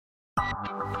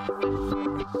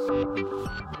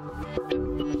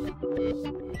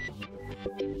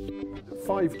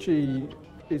5G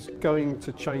is going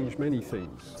to change many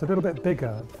things. It's a little bit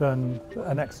bigger than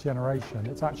a next generation.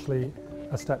 It's actually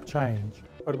a step change,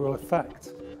 but it will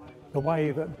affect the way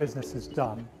that business is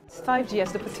done. 5G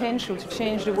has the potential to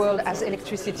change the world as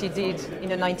electricity did in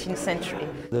the 19th century.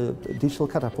 The Digital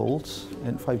Catapult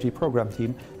and 5G program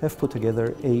team have put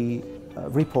together a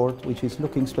report which is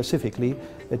looking specifically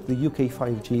at the UK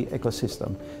 5G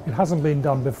ecosystem. It hasn't been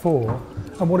done before,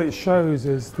 and what it shows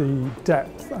is the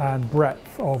depth and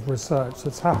breadth of research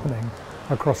that's happening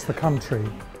across the country.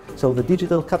 So the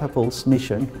Digital Catapult's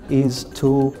mission is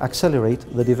to accelerate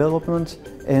the development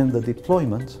and the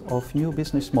deployment of new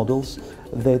business models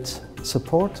that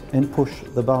support and push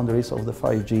the boundaries of the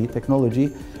 5G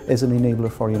technology as an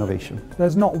enabler for innovation.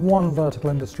 There's not one vertical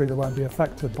industry that won't be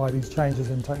affected by these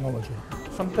changes in technology.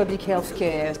 From public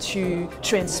healthcare to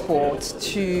transport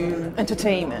to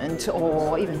entertainment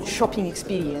or even shopping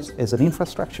experience. As an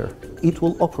infrastructure, it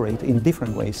will operate in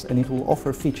different ways and it will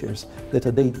offer features that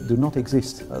today do not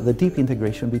exist. The deep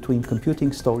integration between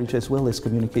computing, storage as well as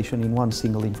communication in one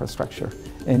single infrastructure.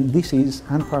 And this is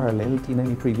unparalleled in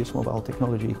any previous mobile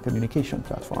technology communication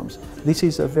platforms. This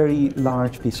is a very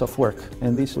large piece of work,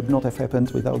 and this would not have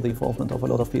happened without the involvement of a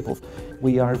lot of people.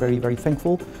 We are very, very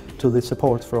thankful to the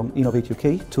support from Innovate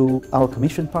UK, to our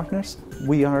Commission partners.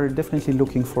 We are definitely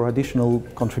looking for additional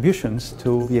contributions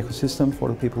to the ecosystem for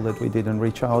the people that we didn't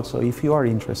reach out. So if you are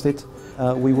interested,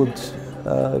 we would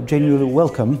genuinely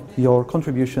welcome your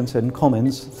contributions and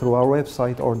comments through our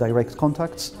website or direct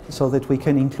contacts so that we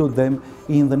can include them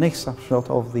in the next snapshot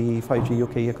of the 5G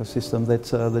UK ecosystem that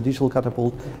the Digital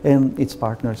Catapult and its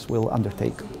partners will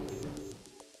undertake.